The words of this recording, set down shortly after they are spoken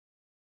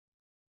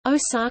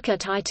Osaka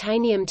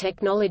Titanium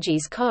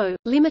Technologies Co.,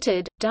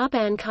 Ltd.,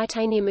 Darban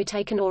Kaitaniumu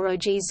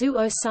Tekinorojizu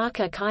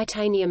Osaka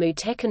Kaitaniumu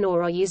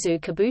Tekinoroyizu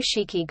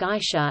Kabushiki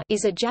Gaisha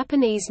is a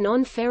Japanese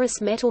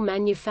non-ferrous metal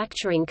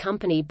manufacturing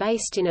company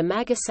based in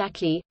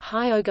Amagasaki,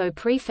 Hyogo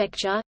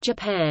Prefecture,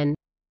 Japan.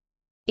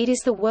 It is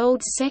the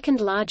world's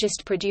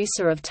second-largest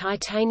producer of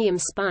titanium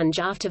sponge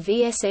after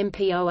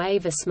VSMPO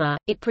Avasma.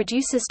 It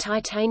produces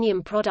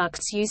titanium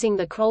products using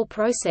the Kroll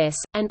process,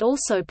 and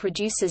also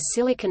produces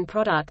silicon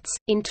products.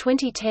 In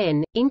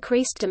 2010,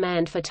 increased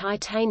demand for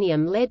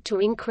titanium led to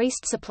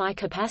increased supply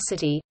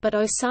capacity, but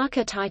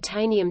Osaka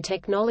Titanium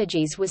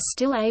Technologies was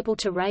still able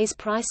to raise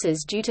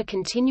prices due to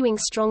continuing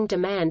strong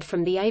demand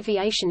from the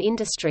aviation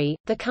industry.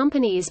 The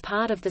company is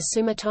part of the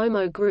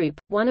Sumitomo Group,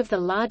 one of the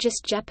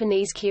largest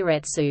Japanese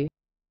keiretsu.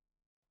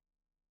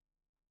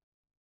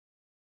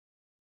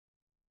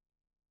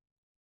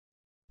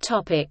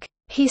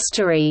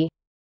 History.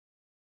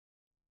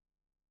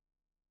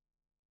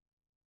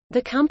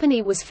 The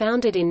company was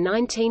founded in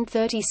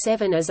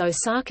 1937 as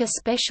Osaka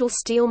Special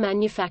Steel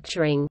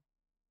Manufacturing.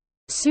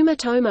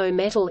 Sumitomo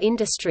Metal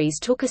Industries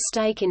took a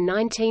stake in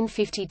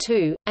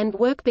 1952, and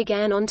work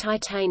began on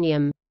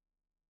titanium.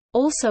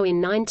 Also in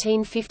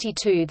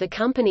 1952 the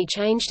company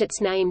changed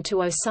its name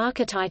to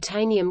Osaka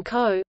Titanium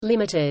Co.,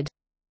 Ltd.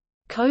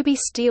 Kobe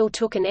Steel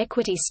took an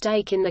equity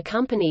stake in the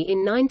company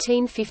in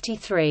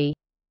 1953.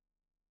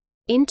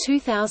 In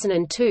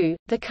 2002,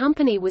 the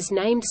company was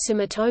named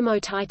Sumitomo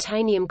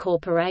Titanium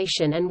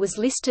Corporation and was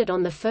listed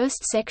on the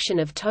first section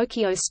of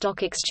Tokyo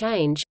Stock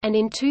Exchange, and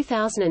in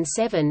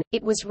 2007,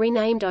 it was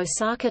renamed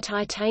Osaka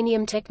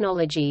Titanium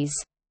Technologies.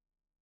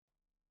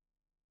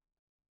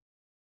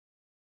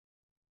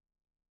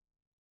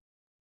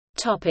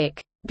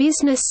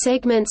 Business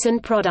segments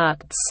and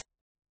products.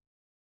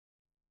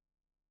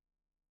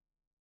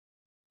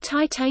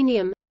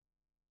 Titanium,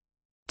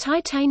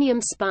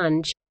 titanium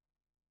sponge,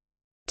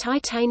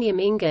 titanium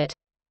ingot,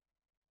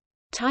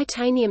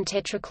 titanium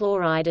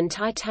tetrachloride and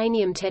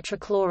titanium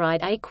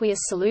tetrachloride aqueous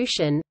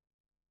solution,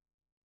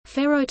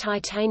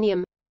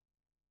 ferrotitanium,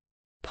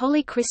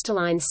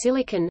 polycrystalline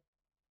silicon,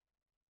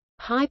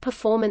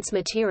 high-performance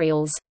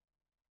materials,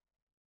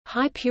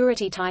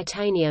 high-purity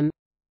titanium,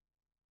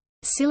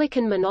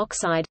 silicon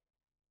monoxide,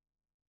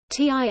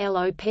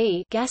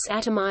 TILOP gas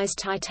atomized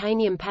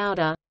titanium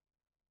powder,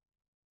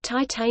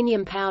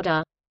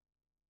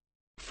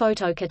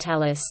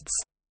 photocatalysts.